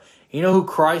love. You know who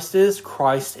Christ is?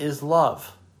 Christ is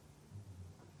love.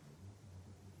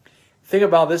 Think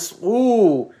about this.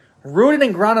 Rooted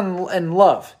and grounded in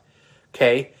love.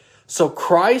 Okay, so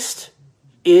Christ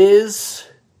is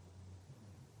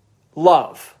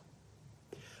love.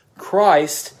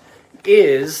 Christ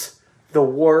is the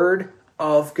Word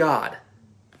of God.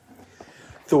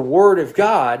 The Word of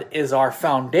God is our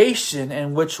foundation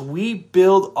in which we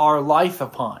build our life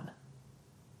upon.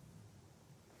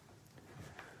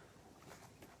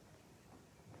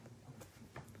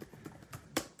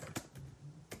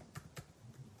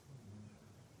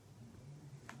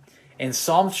 In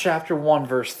Psalm chapter 1,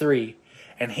 verse 3,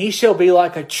 "And he shall be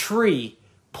like a tree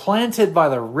planted by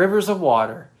the rivers of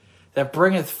water, that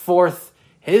bringeth forth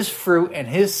his fruit in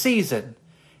his season.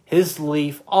 His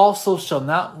leaf also shall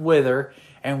not wither,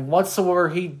 and whatsoever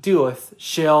he doeth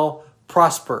shall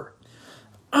prosper."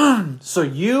 So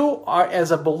you are, as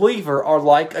a believer, are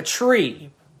like a tree.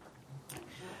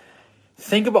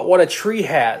 Think about what a tree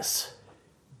has.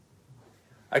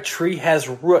 A tree has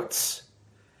roots.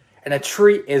 And a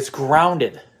tree is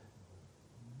grounded.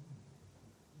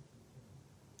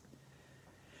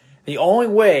 The only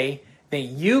way that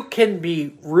you can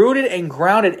be rooted and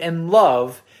grounded in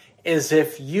love is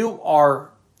if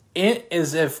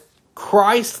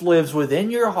Christ lives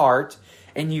within your heart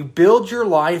and you build your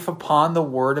life upon the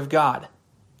Word of God.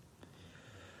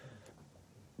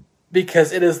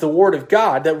 Because it is the Word of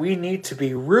God that we need to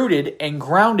be rooted and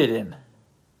grounded in.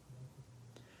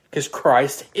 Because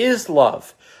Christ is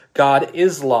love. God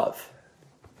is love.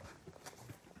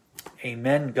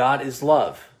 Amen. God is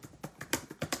love.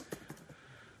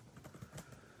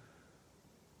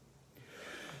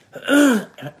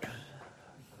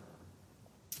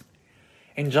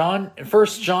 In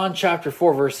 1 John chapter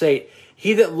 4, verse 8,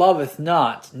 "He that loveth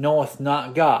not knoweth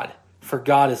not God, for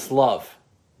God is love."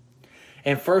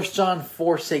 In 1 John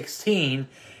 4:16,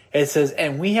 it says,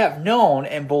 "And we have known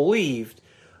and believed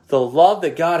the love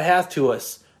that God hath to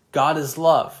us. God is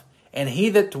love. And he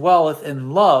that dwelleth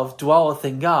in love dwelleth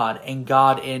in God, and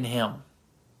God in him.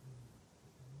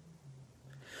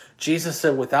 Jesus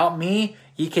said, without me,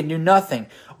 ye can do nothing.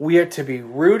 We are to be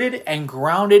rooted and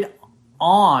grounded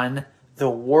on the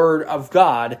Word of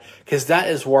God, because that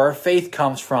is where our faith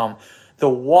comes from. The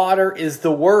water is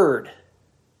the Word.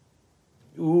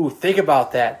 Ooh, think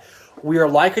about that. We are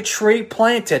like a tree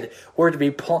planted.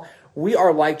 We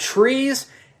are like trees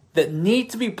that need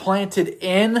to be planted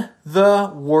in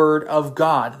the Word of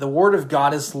God. The Word of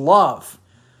God is love.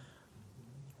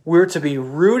 We're to be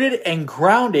rooted and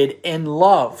grounded in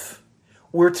love.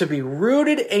 We're to be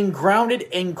rooted and grounded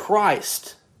in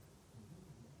Christ.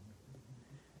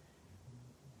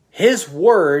 His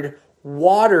Word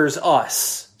waters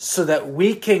us so that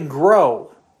we can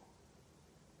grow.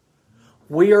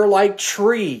 We are like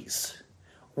trees.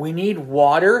 We need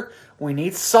water. We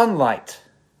need sunlight.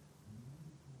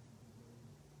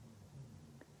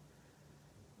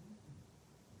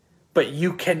 But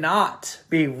you cannot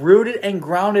be rooted and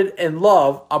grounded in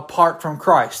love apart from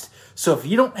Christ. So if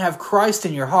you don't have Christ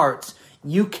in your hearts,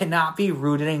 you cannot be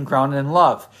rooted and grounded in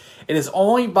love. It is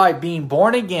only by being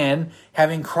born again,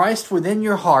 having Christ within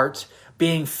your heart,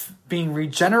 being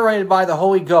regenerated by the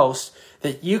Holy Ghost,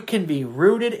 that you can be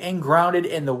rooted and grounded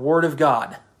in the Word of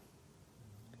God.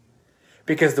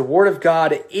 Because the Word of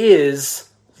God is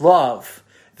love.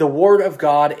 The Word of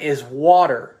God is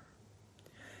water.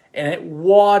 And it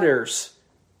waters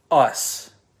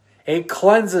us. It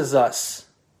cleanses us.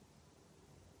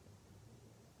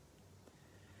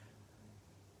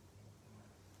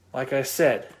 Like I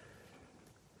said,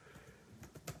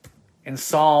 in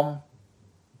Psalm,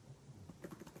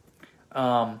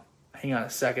 hang on a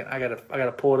second, I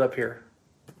gotta pull it up here.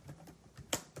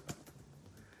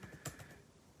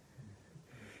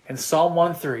 In Psalm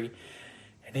 1:3,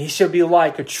 and he shall be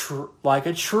like a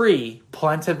tree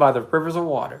planted by the rivers of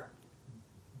water,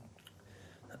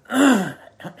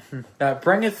 that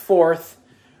bringeth forth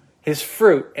his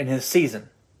fruit in his season.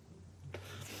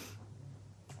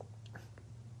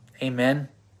 Amen.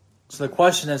 So the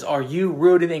question is, are you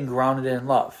rooted and grounded in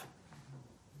love?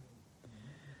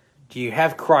 Do you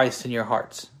have Christ in your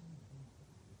hearts?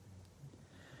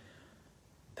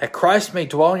 That Christ may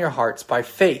dwell in your hearts by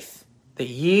faith, that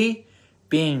ye,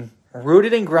 being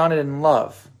rooted and grounded in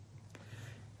love,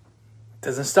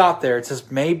 doesn't stop there. It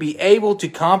says, may be able to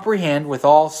comprehend with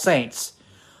all saints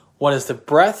what is the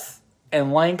breadth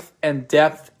and length and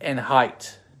depth and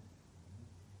height,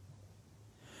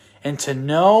 and to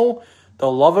know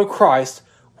the love of Christ,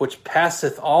 which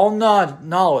passeth all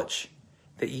knowledge,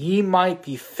 that ye might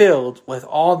be filled with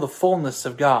all the fullness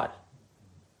of God.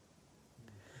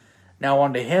 Now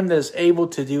unto him that is able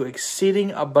to do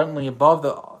exceeding abundantly above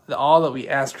all that we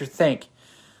ask or think,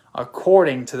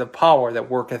 according to the power that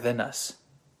worketh in us.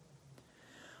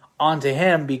 Unto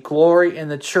him be glory in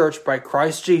the church by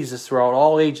Christ Jesus throughout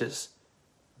all ages,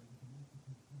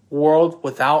 world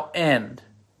without end.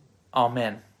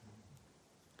 Amen.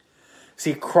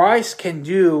 See, Christ can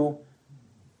do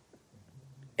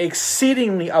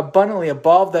exceedingly abundantly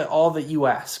above all that you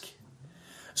ask.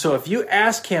 So if you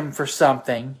ask him for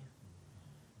something,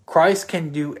 Christ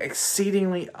can do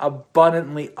exceedingly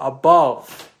abundantly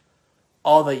above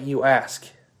all that you ask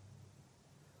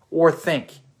or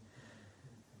think,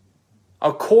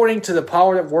 according to the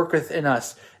power that worketh in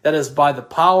us, that is by the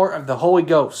power of the Holy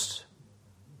Ghost.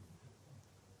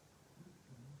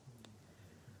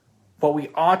 But we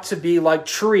ought to be like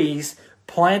trees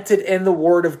planted in the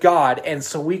Word of God. And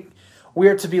so we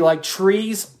are to be like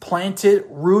trees planted,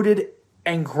 rooted,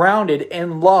 and grounded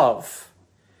in love,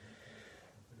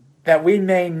 that we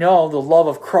may know the love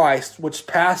of Christ, which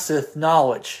passeth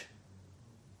knowledge.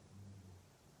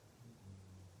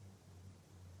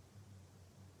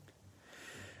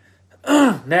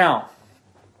 Now,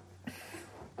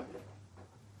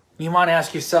 you might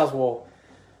ask yourselves, well,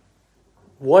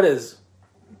 what is...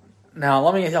 Now,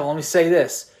 let me say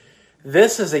this.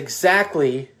 This is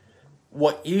exactly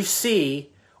what you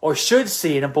see or should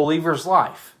see in a believer's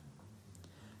life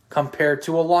compared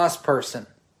to a lost person.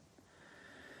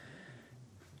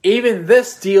 Even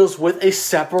this deals with a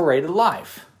separated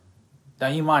life. Now,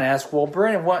 you might ask, well,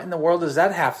 Brandon, what in the world does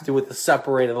that have to do with a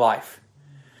separated life?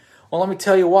 Well, let me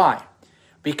tell you why.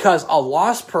 Because a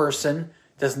lost person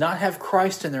does not have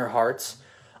Christ in their hearts.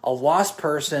 A lost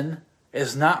person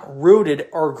is not rooted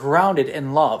or grounded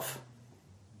in love.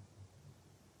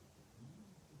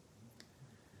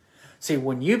 See,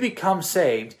 when you become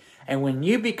saved and when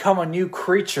you become a new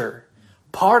creature,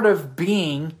 part of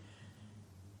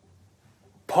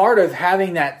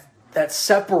having that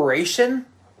separation,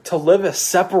 to live a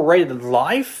separated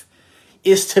life,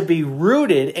 is to be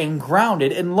rooted and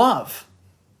grounded in love.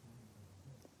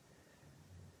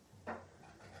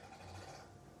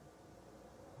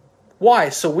 Why?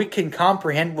 So we can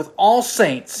comprehend with all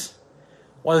saints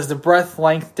what is the breadth,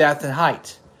 length, depth, and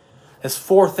height. There's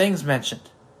 4 things mentioned.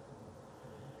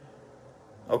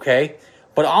 Okay?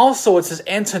 But also it says,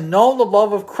 and to know the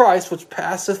love of Christ which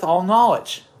passeth all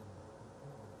knowledge.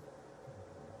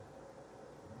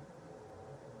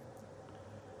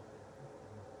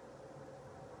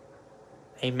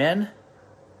 Amen?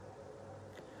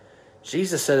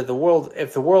 Jesus said, if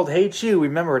the world hates you,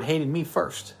 remember it hated me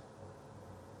first.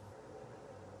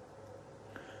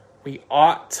 We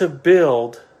ought to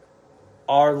build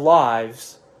our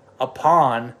lives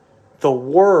upon the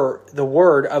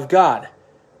Word of God.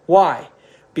 Why?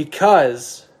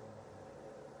 Because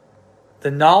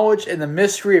the knowledge and the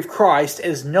mystery of Christ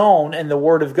is known in the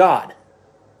Word of God.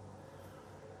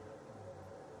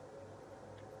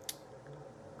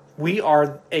 We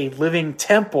are a living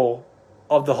temple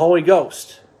of the Holy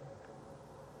Ghost.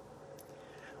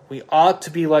 We ought to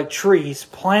be like trees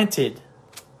planted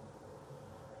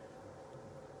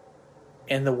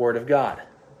in the Word of God.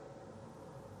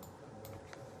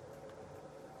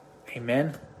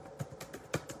 Amen.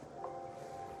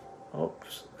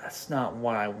 Oops, that's not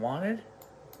what I wanted.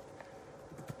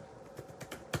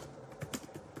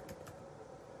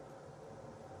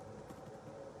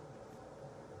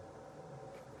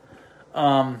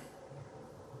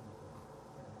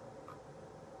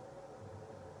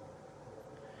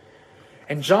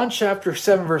 In John chapter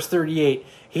 7 verse 38,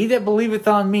 he that believeth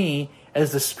on me,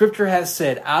 as the scripture has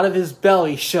said, out of his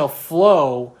belly shall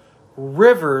flow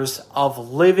rivers of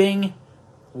living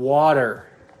water.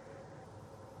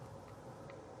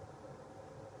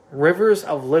 Rivers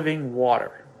of living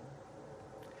water.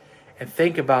 And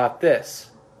think about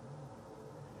this.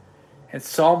 In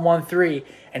Psalm 1:3,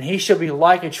 and he shall be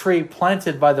like a tree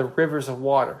planted by the rivers of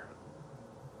water.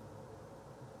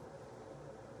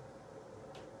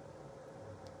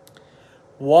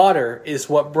 Water is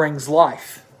what brings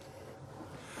life.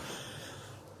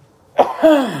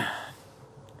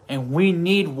 And we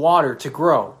need water to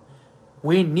grow.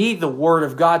 We need the Word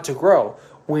of God to grow.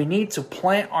 We need to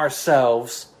plant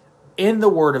ourselves in the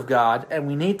Word of God, and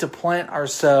we need to plant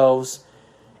ourselves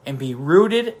and be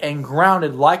rooted and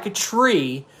grounded like a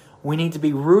tree. We need to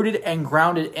be rooted and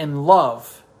grounded in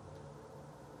love,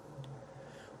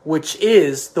 which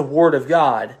is the Word of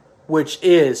God, which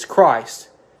is Christ,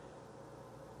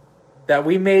 that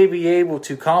we may be able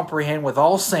to comprehend with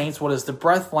all saints what is the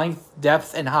breadth, length,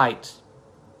 depth, and height,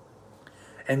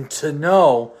 and to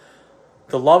know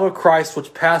the love of Christ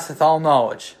which passeth all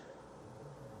knowledge.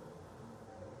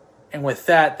 And with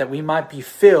that we might be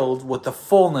filled with the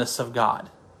fullness of God.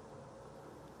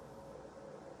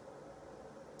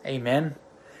 Amen.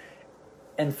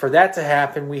 And for that to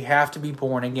happen, we have to be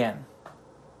born again.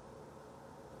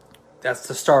 That's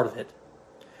the start of it.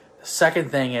 The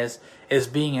second thing is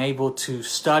being able to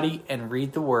study and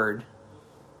read the Word.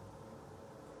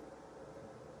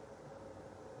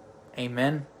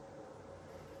 Amen.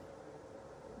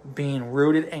 Being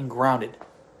rooted and grounded.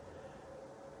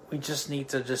 We just need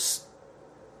to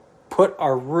put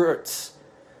our roots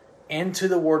into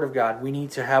the Word of God. We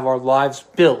need to have our lives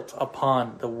built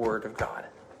upon the Word of God.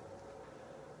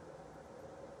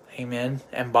 Amen.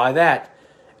 And by that,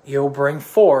 you'll bring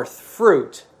forth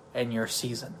fruit in your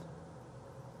season.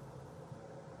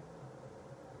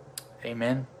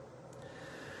 Amen.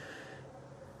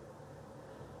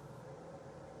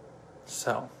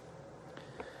 So,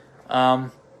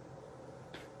 but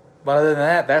other than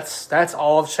that, that's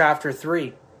all of chapter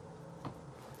 3.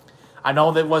 I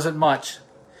know that wasn't much.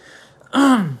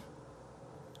 And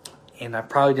I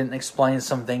probably didn't explain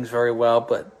some things very well,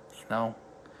 but, I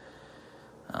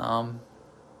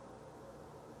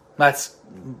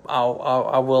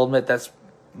will admit that's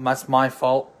my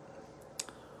fault.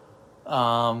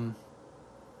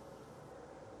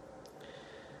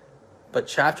 But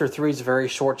chapter 3 is a very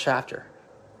short chapter.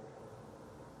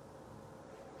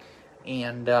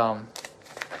 And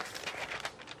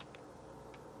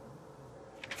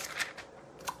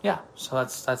yeah, so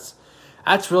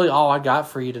that's really all I got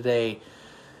for you today.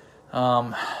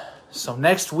 So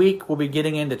next week we'll be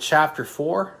getting into chapter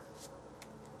 4.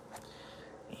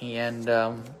 And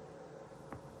we're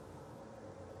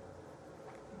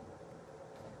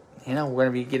going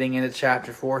to be getting into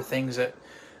chapter 4, things that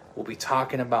we'll be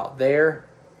talking about there.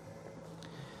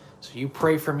 So you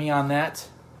pray for me on that.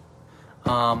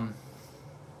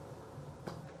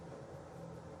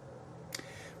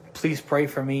 Please pray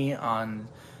for me on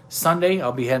Sunday.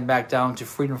 I'll be heading back down to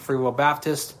Freedom Free Will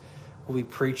Baptist. We'll be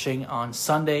preaching on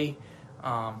Sunday.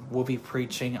 we'll be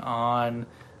preaching on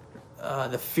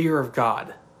the fear of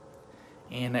God.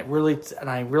 And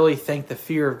I really think the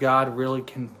fear of God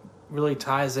really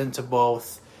ties into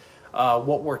both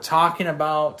what we're talking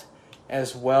about,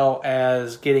 as well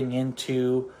as getting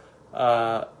into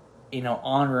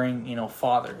honoring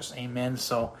fathers. Amen.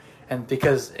 So, and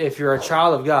because if you're a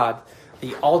child of God,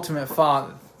 the ultimate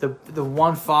father, the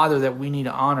one father that we need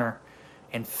to honor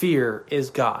and fear is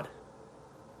God.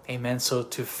 Amen. So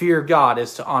to fear God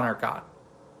is to honor God.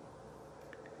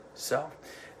 So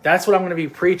that's what I'm going to be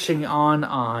preaching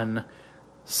on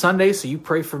Sunday. So you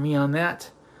pray for me on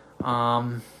that.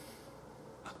 But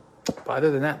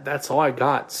other than that, that's all I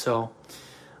got. So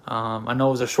I know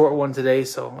it was a short one today.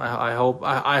 So I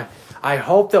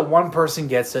hope that one person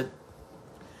gets it.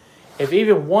 If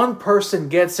even one person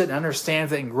gets it and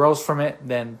understands it and grows from it,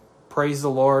 then praise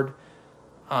the Lord.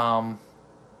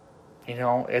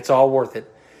 It's all worth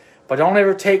it. But don't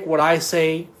ever take what I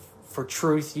say for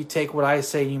truth. You take what I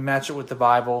say and you match it with the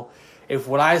Bible. If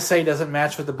what I say doesn't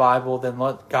match with the Bible, then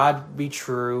let God be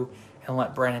true and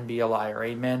let Brandon be a liar.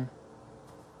 Amen.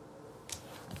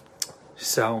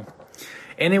 So,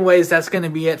 anyways, that's going to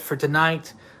be it for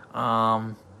tonight.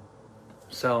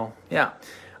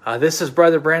 This is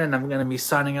Brother Brandon. I'm going to be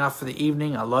signing off for the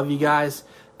evening. I love you guys.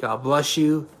 God bless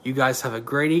you. You guys have a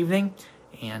great evening.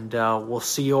 And we'll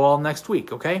see you all next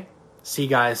week, okay? See you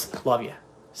guys. Love you.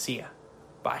 See ya.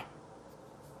 Bye.